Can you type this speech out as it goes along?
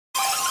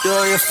Do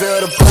you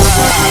feel the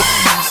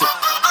vibes?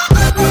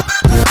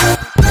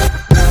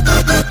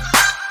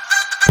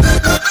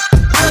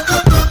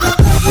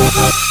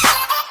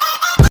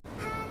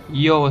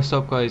 Yo, what's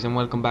up guys, and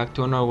welcome back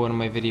to another one of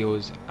my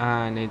videos.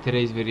 And in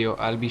today's video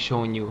I'll be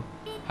showing you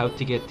how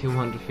to get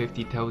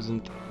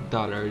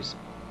 $250,000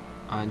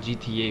 on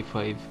GTA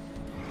 5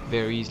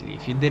 very easily.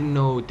 If you didn't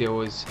know, there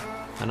was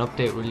an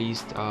update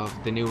released of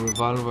the new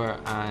Revolver,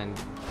 and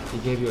they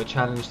gave you a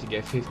challenge to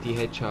get 50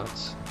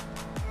 headshots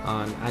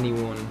on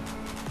anyone,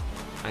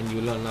 and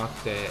you'll unlock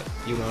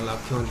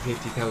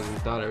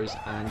 $250,000,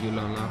 and you'll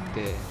unlock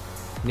the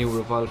new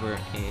Revolver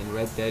in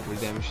Red Dead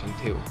Redemption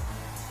 2.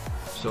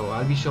 So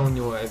I'll be showing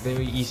you a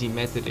very easy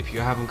method if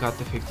you haven't got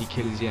the 50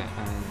 kills yet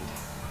and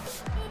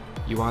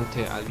you want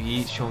to. I'll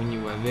be showing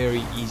you a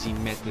very easy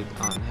method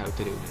on how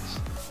to do this.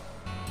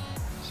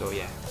 So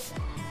yeah.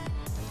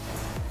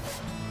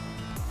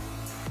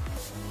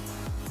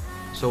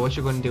 So what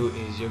you're going to do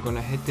is you're going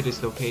to head to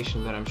this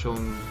location that I'm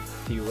showing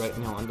to you right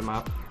now on the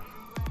map.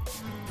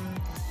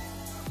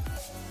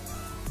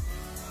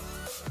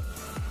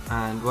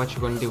 And what you're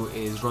going to do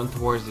is run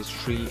towards this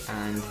tree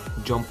and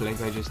jump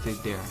like I just did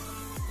there.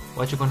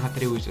 What you're going to have to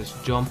do is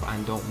just jump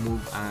and don't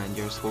move, and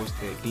you're supposed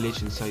to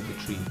glitch inside the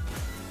tree.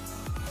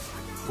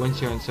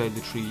 Once you're inside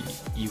the tree,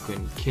 you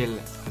can kill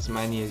as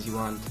many as you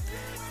want,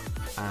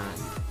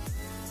 and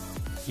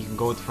you can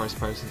go with first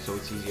person so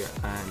it's easier,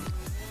 and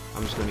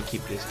I'm just going to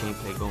keep this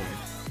gameplay going.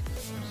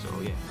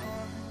 So yeah.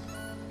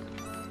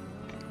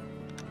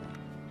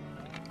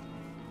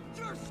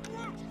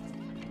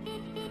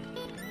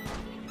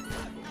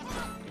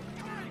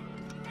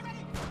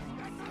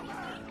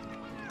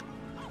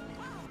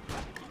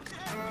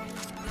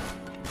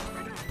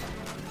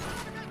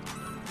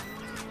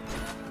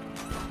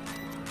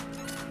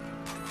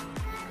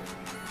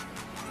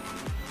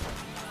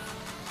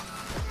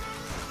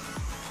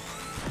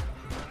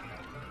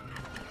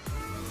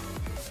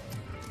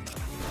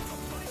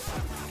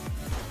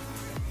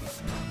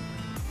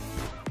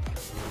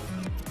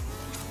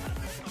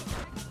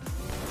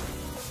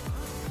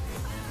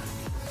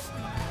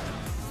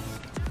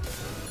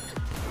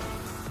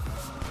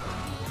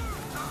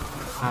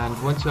 And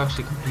once you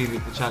actually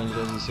completed the challenge,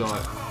 as you saw,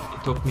 it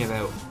took me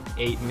about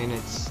 8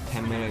 minutes,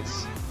 10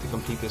 minutes to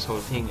complete this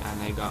whole thing,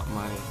 and I got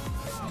my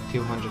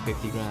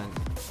 250 grand.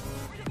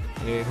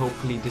 Anyway,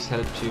 hopefully this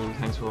helped you.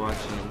 Thanks for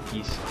watching, and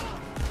peace.